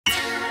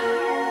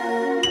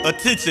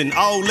Attention,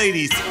 all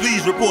ladies,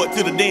 please report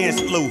to the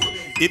dance floor.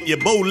 If you're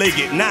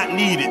bow-legged, not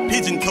needed,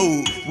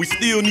 pigeon-toed, we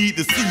still need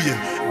to see you.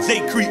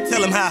 J. Creek,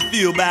 tell him how I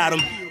feel about him.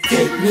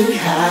 Take me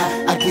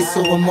high, I get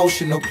so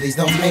emotional, please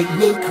don't make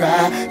me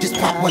cry. Just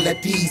pop one of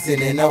these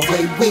and then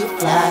away we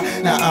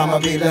fly. Now I'ma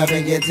be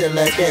loving you till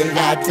the day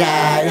I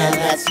die, and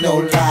that's no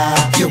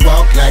lie. You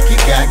walk like you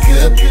got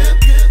good,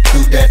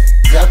 do that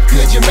up,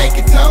 could you make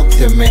it talk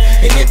to me?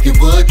 And if you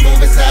would,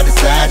 move it side to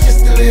side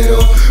just a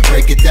little.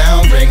 Break it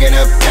down, bring it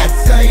up,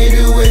 that's how you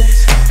do it.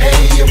 Hey,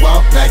 you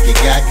walk like you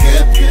got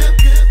good,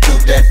 do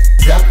that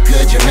up,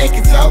 could you make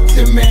it talk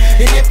to me?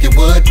 And if you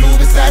would,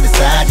 move it side to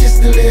side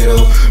just a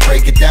little.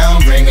 Break it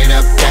down, bring it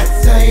up,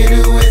 that's how you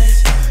do it.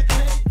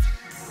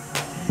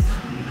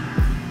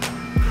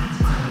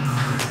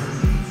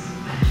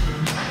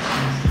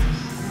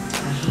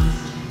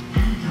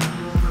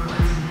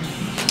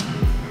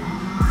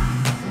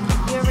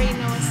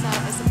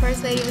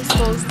 First Lady of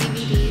Schools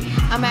DVD.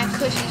 I'm at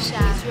Cushy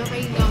Shots. You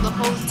already know the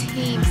whole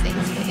team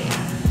sings with it.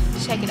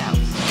 Check it out.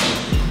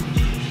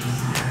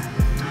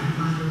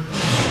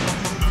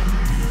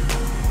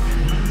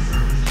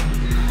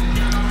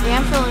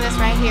 Yeah, I'm feeling this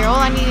right here. All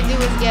I need to do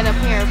is get a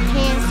pair of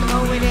pants to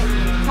go with it.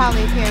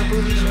 Probably a pair of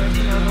booty shorts,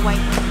 you know, the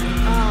white ones.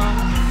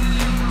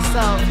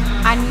 So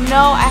I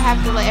know I have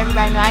to let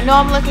everybody know. I know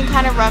I'm looking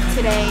kind of rough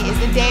today. It's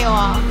the day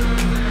off.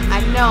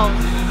 I know.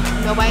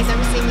 Nobody's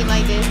ever seen me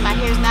like this. My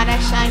hair's not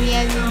as shiny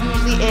as it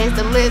usually is.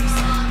 The lips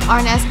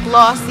aren't as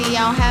glossy.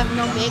 I don't have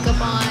no makeup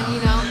on, you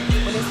know.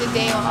 But it's the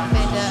day off,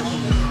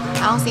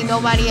 and I don't see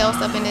nobody else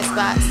up in this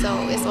spot,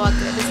 so it's all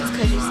good. This is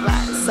Cushy's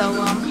spot. So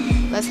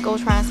let's go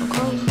try on some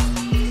clothes.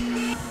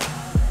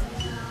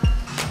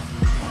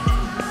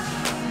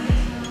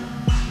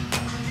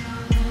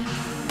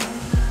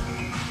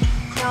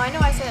 Now I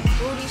know I said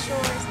booty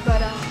shorts, but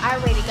I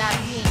already got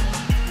pants.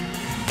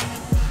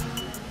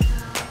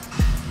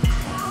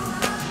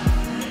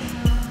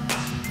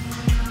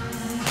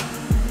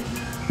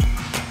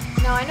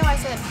 I know I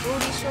said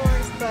booty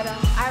shorts, but